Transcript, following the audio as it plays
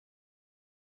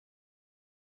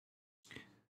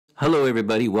Hello,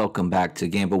 everybody. Welcome back to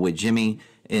Gamble with Jimmy.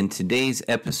 In today's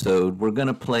episode, we're going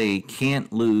to play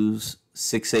Can't Lose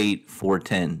 6-8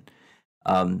 410.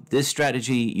 This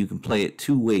strategy, you can play it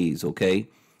two ways, okay?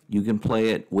 You can play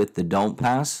it with the don't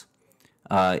pass.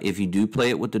 If you do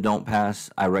play it with the don't pass,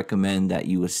 I recommend that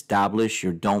you establish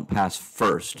your don't pass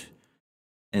first,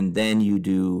 and then you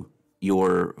do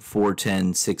your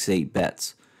 410 6-8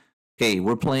 bets. Okay,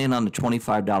 we're playing on the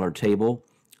 $25 table.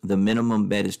 The minimum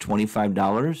bet is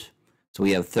 $25. So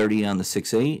we have 30 on the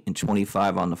 6-8 and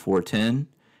 25 on the 410.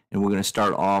 And we're going to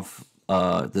start off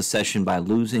the session by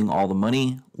losing all the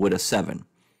money with a 7.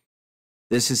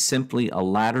 This is simply a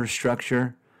ladder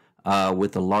structure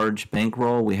with a large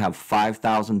bankroll. We have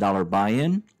 $5,000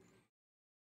 buy-in.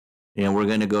 And we're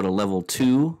going to go to level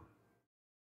 2,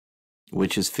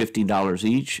 which is $50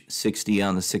 each, 60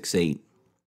 on the 6-8.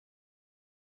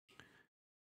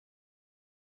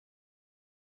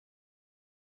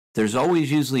 There's always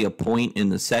usually a point in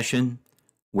the session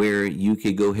where you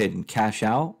could go ahead and cash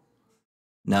out.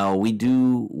 Now, we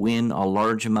do win a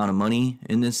large amount of money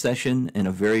in this session in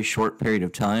a very short period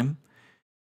of time.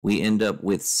 We end up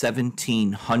with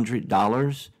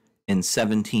 $1,700 in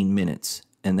 17 minutes,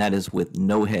 and that is with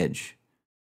no hedge.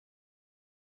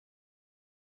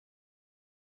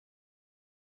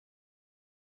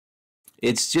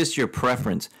 It's just your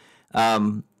preference.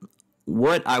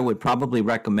 What I would probably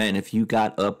recommend if you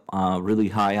got up really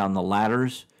high on the ladder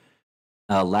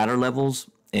levels,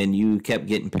 and you kept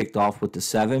getting picked off with the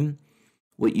 7,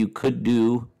 what you could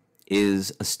do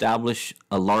is establish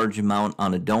a large amount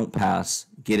on a don't pass,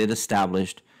 get it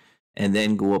established, and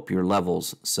then go up your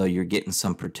levels so you're getting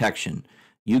some protection.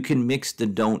 You can mix the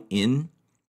don't in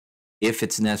if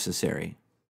it's necessary.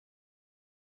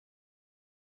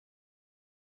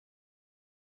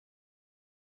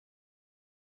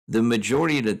 The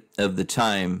majority of the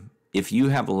time, if you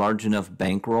have a large enough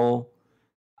bankroll,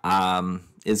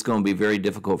 it's going to be very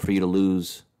difficult for you to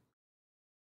lose.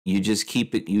 You just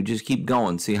keep it. You just keep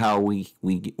going. See how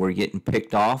we're getting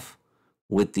picked off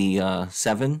with the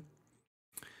 7.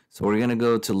 So we're going to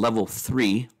go to level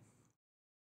 3.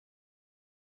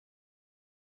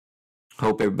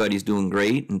 Hope everybody's doing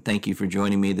great, and thank you for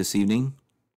joining me this evening.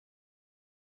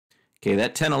 Okay,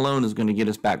 that 10 alone is going to get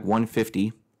us back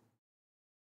 150.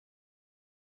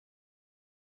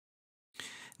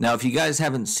 Now, if you guys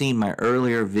haven't seen my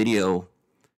earlier video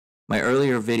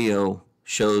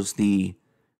shows the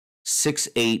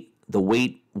 6-8, the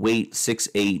weight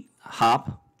 6-8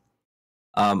 hop.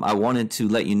 I wanted to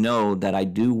let you know that I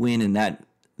do win in that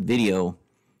video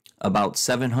about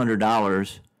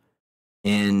 $700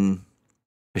 in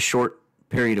a short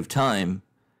period of time.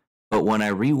 But when I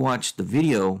rewatched the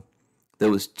video, there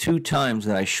was 2 times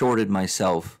that I shorted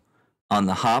myself on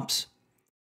the hops,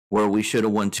 where we should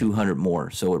have won 200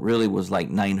 more. So it really was like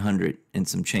 900 and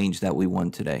some change that we won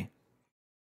today.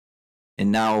 And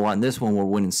now on this one, we're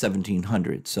winning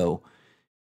 1,700. So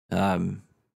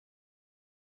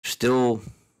still,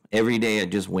 every day I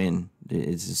just win.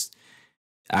 It's just,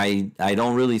 I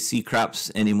don't really see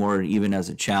craps anymore, even as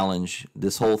a challenge.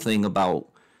 This whole thing about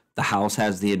the house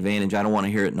has the advantage, I don't want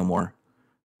to hear it no more.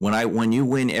 When you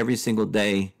win every single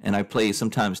day, and I play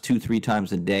sometimes 2-3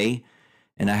 times a day,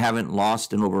 and I haven't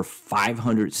lost in over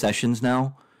 500 sessions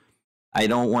now, I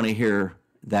don't want to hear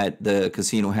that the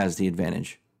casino has the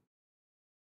advantage.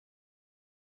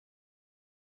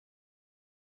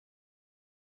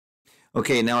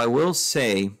 Okay, now I will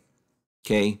say,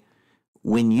 okay,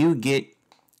 when you get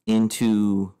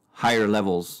into higher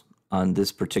levels on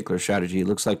this particular strategy, it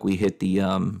looks like we hit the,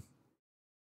 let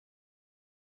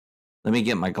me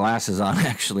get my glasses on,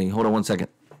 actually. Hold on one second.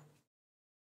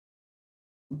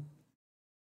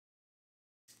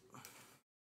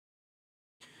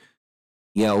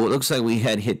 Yeah, well, it looks like we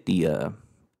had hit the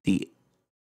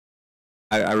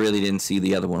I really didn't see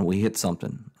the other one. We hit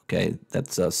something. Okay,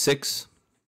 that's 6.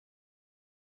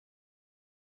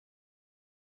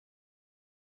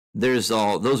 Those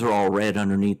are all red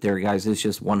underneath there, guys. It's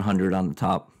just 100 on the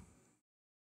top.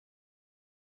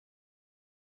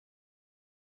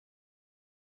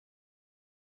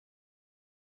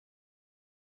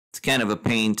 It's kind of a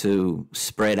pain to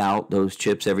spread out those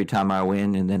chips every time I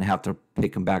win and then have to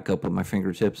pick them back up with my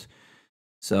fingertips.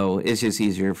 So it's just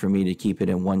easier for me to keep it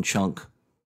in one chunk.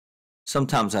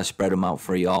 Sometimes I spread them out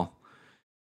for y'all,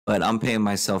 but I'm paying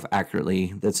myself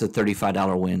accurately. That's a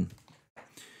 $35 win.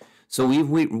 So we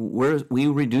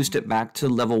reduced it back to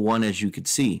level 1, as you could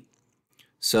see.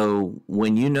 So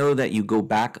when you know that you go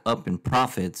back up in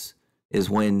profits is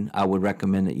when I would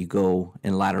recommend that you go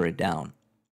and ladder it down.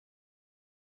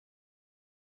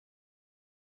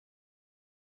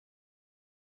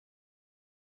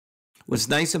 What's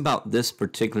nice about this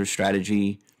particular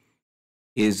strategy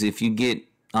is if you get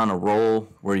on a roll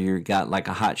where you got like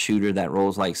a hot shooter that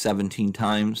rolls like 17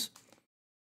 times,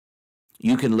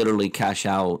 you can literally cash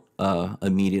out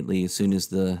immediately as soon as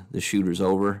the shooter's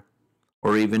over,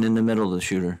 or even in the middle of the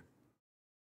shooter.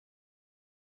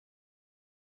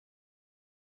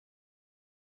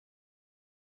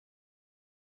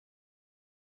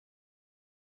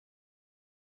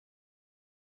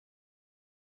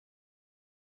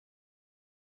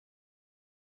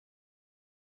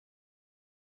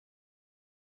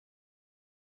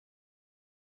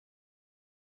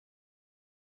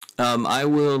 I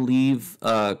will leave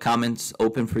comments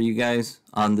open for you guys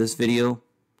on this video.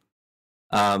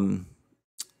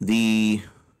 The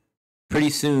pretty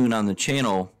soon on the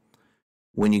channel,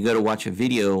 when you go to watch a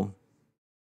video,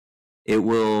 it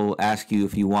will ask you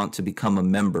if you want to become a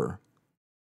member.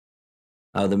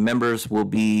 The members will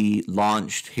be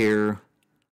launched here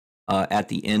at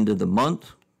the end of the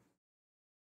month,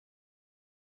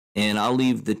 and I'll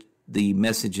leave the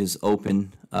messages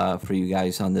open for you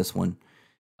guys on this one.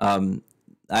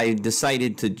 I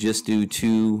decided to just do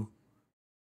two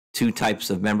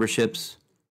types of memberships.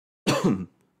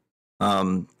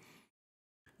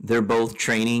 They're both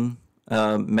training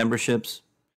memberships.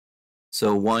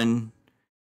 So one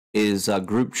is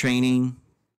group training,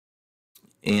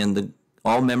 and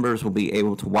all members will be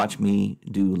able to watch me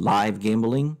do live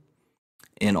gambling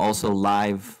and also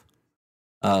live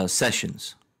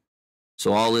sessions.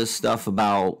 So all this stuff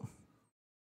about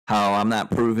how I'm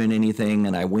not proving anything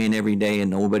and I win every day and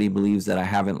nobody believes that I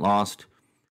haven't lost.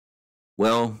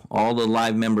 Well, all the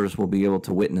live members will be able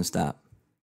to witness that.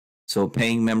 So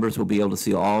paying members will be able to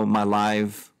see all of my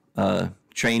live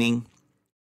training.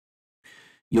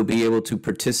 You'll be able to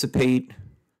participate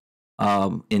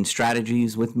in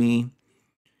strategies with me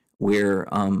where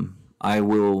I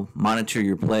will monitor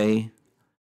your play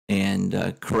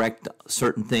and correct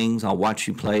certain things. I'll watch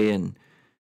you play, and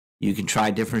you can try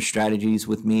different strategies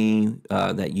with me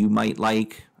that you might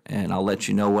like, and I'll let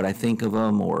you know what I think of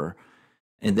them.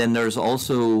 And then there's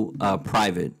also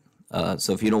private.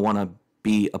 So if you don't want to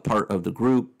be a part of the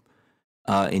group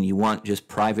and you want just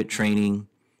private training,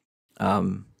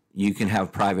 you can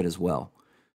have private as well.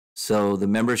 So the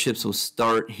memberships will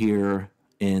start here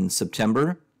in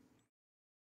September.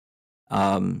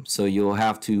 So you'll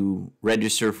have to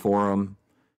register for them.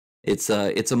 It's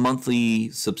a monthly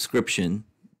subscription.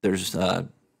 There's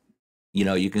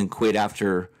you can quit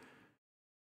after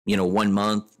 1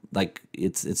 month. Like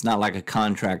it's not like a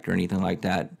contract or anything like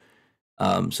that.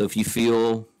 So if you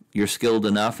feel you're skilled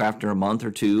enough after a month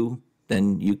or two,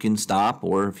 then you can stop,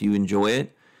 or if you enjoy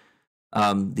it.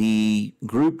 The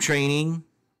group training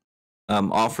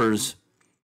offers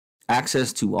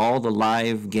access to all the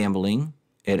live gambling.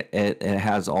 It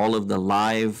has all of the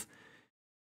live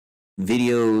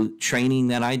video training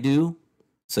that I do,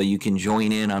 so you can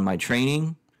join in on my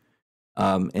training.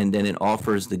 And then it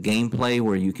offers the gameplay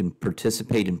where you can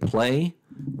participate and play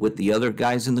with the other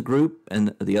guys in the group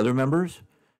and the other members.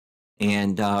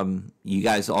 And you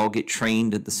guys all get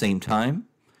trained at the same time.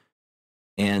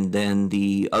 And then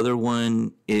the other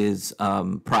one is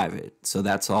private. So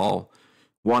that's all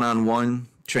one-on-one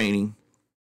training.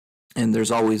 And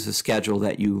there's always a schedule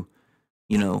that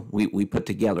we put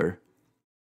together.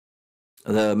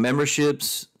 The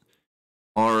memberships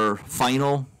are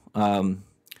final.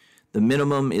 The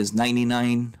minimum is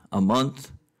 $99 a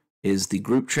month is the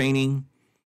group training,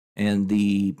 and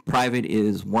the private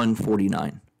is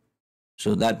 $149.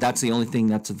 So that's the only thing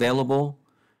that's available.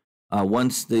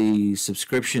 Once the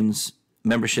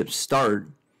memberships start,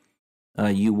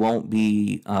 you won't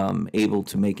be able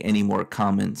to make any more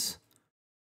comments.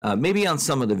 Maybe on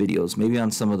some of the videos. Maybe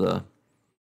on some of the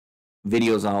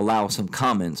videos I'll allow some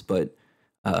comments, but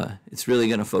it's really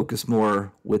going to focus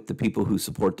more with the people who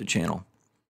support the channel.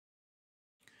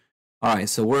 All right,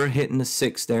 so we're hitting the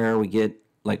 6 there. We get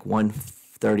like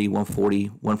 130, 140,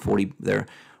 140 there.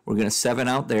 We're going to 7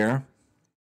 out there.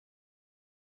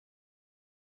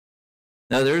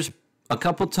 Now, there's a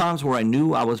couple times where I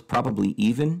knew I was probably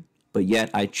even, but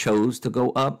yet I chose to go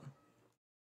up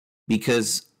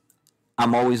because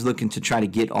I'm always looking to try to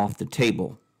get off the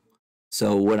table.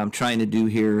 So what I'm trying to do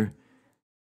here,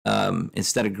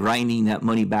 instead of grinding that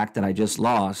money back that I just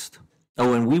lost,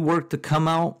 and we work to come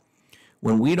out.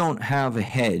 When we don't have a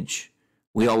hedge,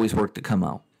 we always work to come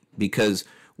out because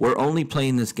we're only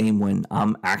playing this game when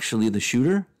I'm actually the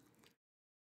shooter.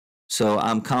 So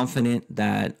I'm confident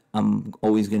that I'm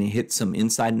always going to hit some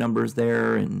inside numbers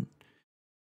there. And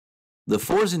the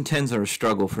 4s and 10s are a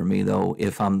struggle for me, though,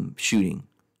 if I'm shooting.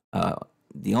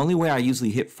 The only way I usually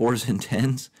hit 4s and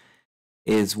 10s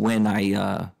is when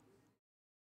I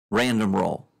random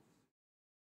roll.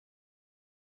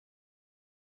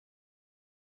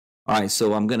 All right,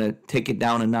 so I'm going to take it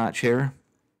down a notch here.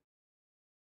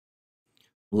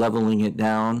 Leveling it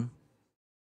down.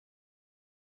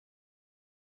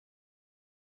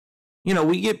 You know,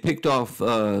 we get picked off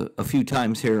a few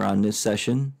times here on this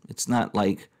session. It's not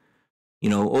like, you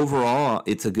know, overall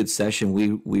it's a good session.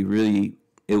 We really,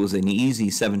 it was an easy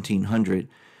 1700.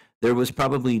 There was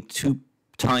probably 2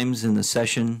 times in the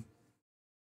session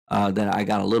that I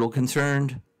got a little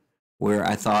concerned, where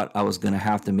I thought I was going to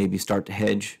have to maybe start to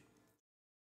hedge.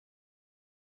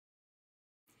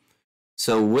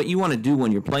 So what you want to do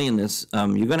when you're playing this,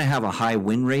 you're going to have a high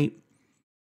win rate.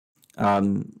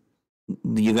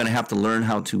 You're going to have to learn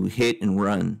how to hit and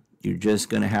run. You're just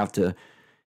going to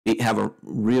have a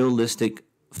realistic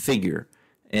figure.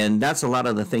 And that's a lot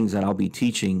of the things that I'll be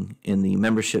teaching in the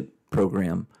membership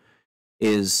program,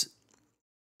 is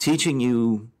teaching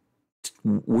you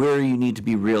where you need to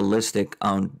be realistic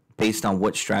on based on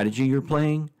what strategy you're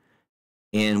playing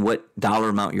and what dollar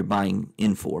amount you're buying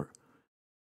in for.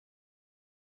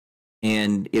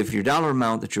 And if your dollar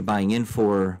amount that you're buying in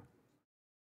for,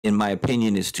 in my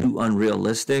opinion, is too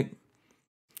unrealistic,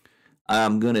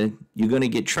 you're gonna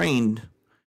get trained,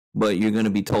 but you're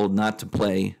gonna be told not to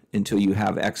play until you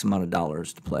have X amount of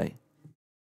dollars to play.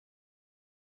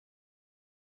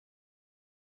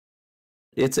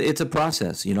 It's a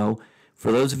process, you know.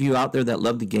 For those of you out there that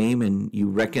love the game and you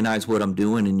recognize what I'm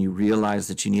doing and you realize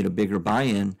that you need a bigger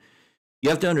buy-in, you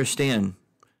have to understand.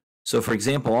 So, for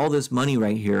example, all this money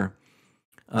right here,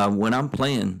 when I'm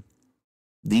playing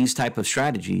these type of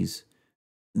strategies,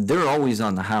 they're always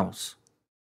on the house.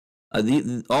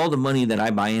 All the money that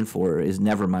I buy in for is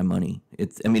never my money.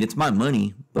 It's my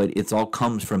money, but it's all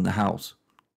comes from the house.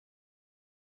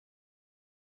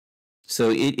 So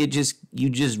you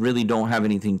just really don't have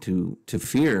anything to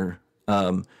fear,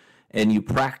 and you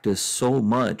practice so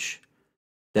much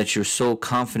that you're so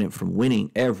confident from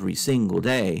winning every single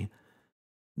day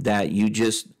that you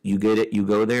get it. You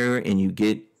go there and you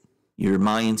get your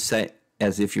mind set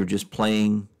as if you're just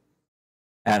playing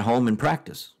at home in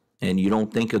practice, and you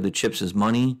don't think of the chips as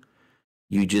money.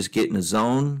 You just get in a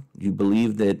zone. You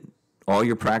believe that all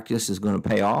your practice is going to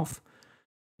pay off,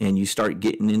 and you start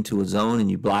getting into a zone and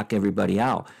you block everybody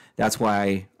out. That's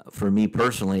why, for me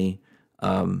personally,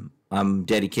 I'm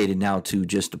dedicated now to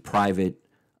just a private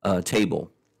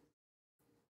table.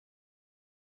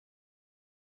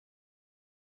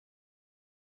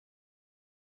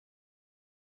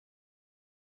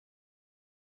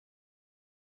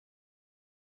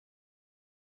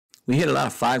 We hit a lot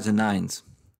of 5s and 9s.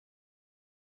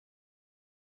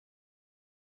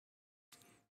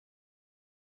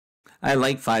 I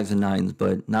like 5s and 9s,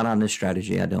 but not on this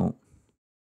strategy. I don't.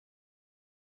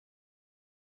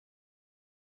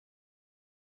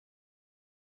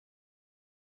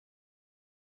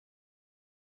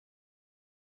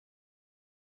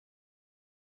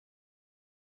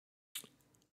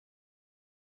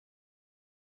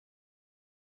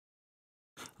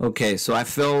 Okay, so I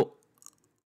felt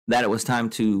that it was time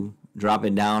to drop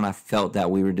it down. I felt that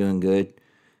we were doing good.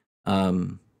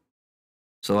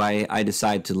 So I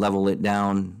decided to level it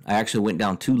down. I actually went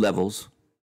down 2 levels.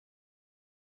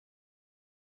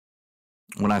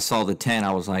 When I saw the 10,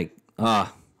 I was like, I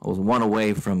was 1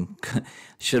 away from,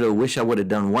 wish I would have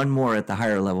done 1 more at the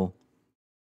higher level.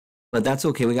 But that's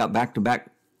okay. We got back-to-back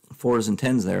 4s and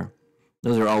 10s there.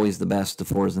 Those are always the best, the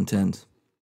 4s and 10s.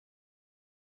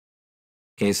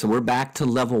 Okay, so we're back to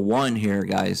level 1 here,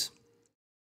 guys.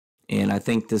 And I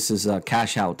think this is a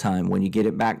cash out time. When you get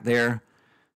it back there,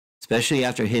 especially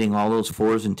after hitting all those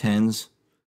 4s and 10s,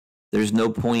 there's no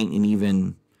point in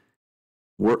even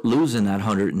losing that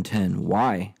 110.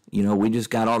 Why? You know, we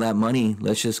just got all that money.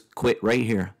 Let's just quit right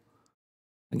here.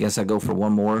 I guess I go for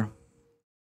 1 more.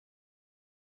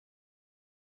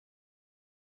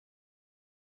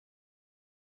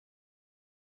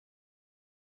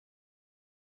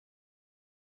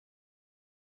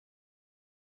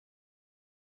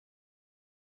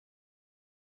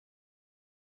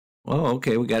 Oh,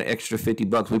 okay. We got an extra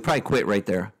 $50. We probably quit right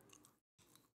there.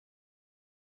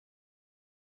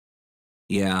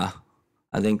 Yeah,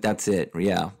 I think that's it.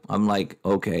 Yeah, I'm like,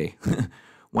 okay,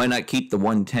 why not keep the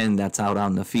 110 that's out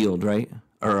on the field, right?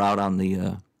 Or out on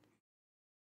the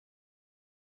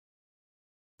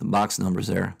box numbers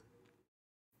there.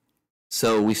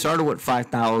 So we started with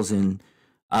 5,000.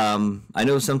 I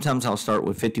know sometimes I'll start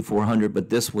with 5,400, but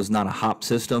this was not a hop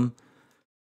system.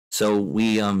 So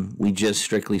we just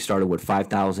strictly started with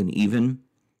 5,000 even,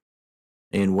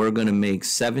 and we're gonna make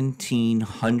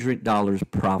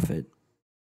 $1,700 profit.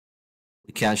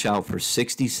 We cash out for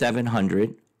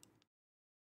 6,700.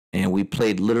 And we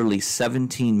played literally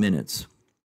 17 minutes.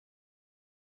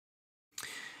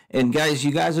 And guys,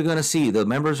 you guys are going to see, the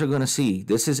members are going to see,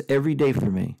 this is every day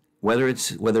for me. Whether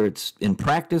it's in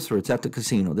practice or it's at the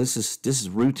casino, this is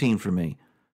routine for me.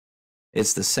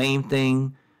 It's the same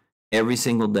thing every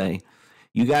single day.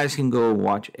 You guys can go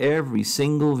watch every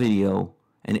single video,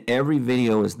 and every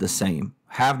video is the same.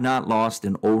 Have not lost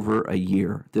in over a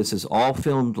year. This is all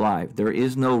filmed live. There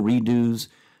is no redos.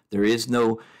 There is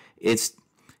no, it's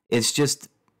just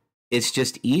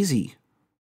easy.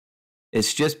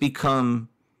 It's just become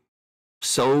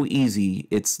so easy.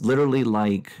 It's literally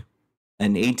like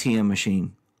an ATM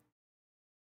machine.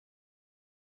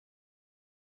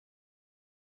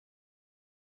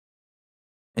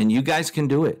 And you guys can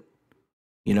do it.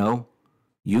 You know,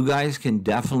 you guys can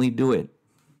definitely do it.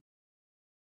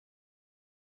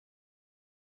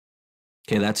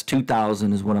 Okay, that's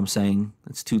 2,000 is what I'm saying.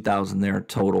 That's 2,000 there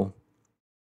total.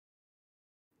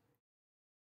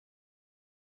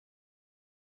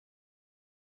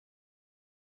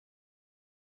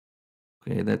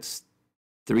 Okay, that's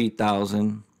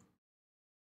 3,000,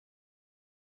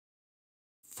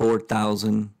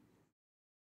 4,000,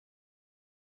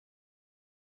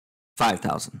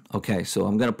 5,000. Okay, so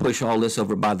I'm going to push all this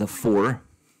over by the 4.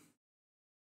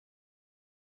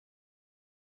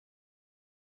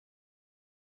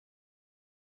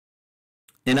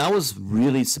 And I was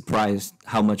really surprised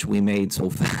how much we made so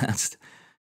fast.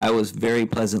 I was very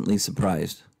pleasantly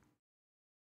surprised.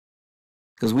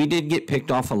 Because we did get picked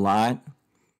off a lot,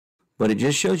 but it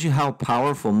just shows you how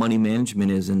powerful money management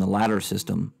is in the ladder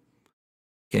system.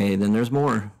 Okay, then there's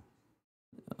more.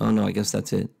 Oh no, I guess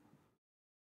that's it.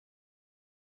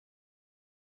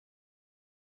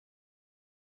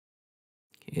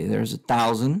 Okay, there's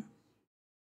 1,000,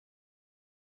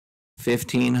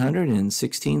 1,500, and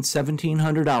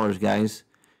 $1,700, guys.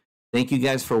 Thank you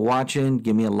guys for watching.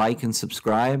 Give me a like and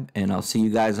subscribe, and I'll see you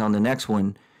guys on the next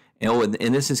one.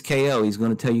 And this is KO. He's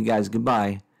going to tell you guys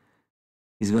goodbye.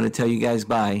 He's going to tell you guys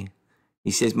bye.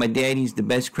 He says, my daddy's the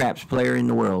best craps player in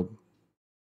the world.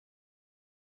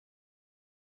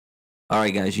 All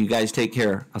right, guys. You guys take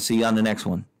care. I'll see you on the next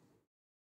one.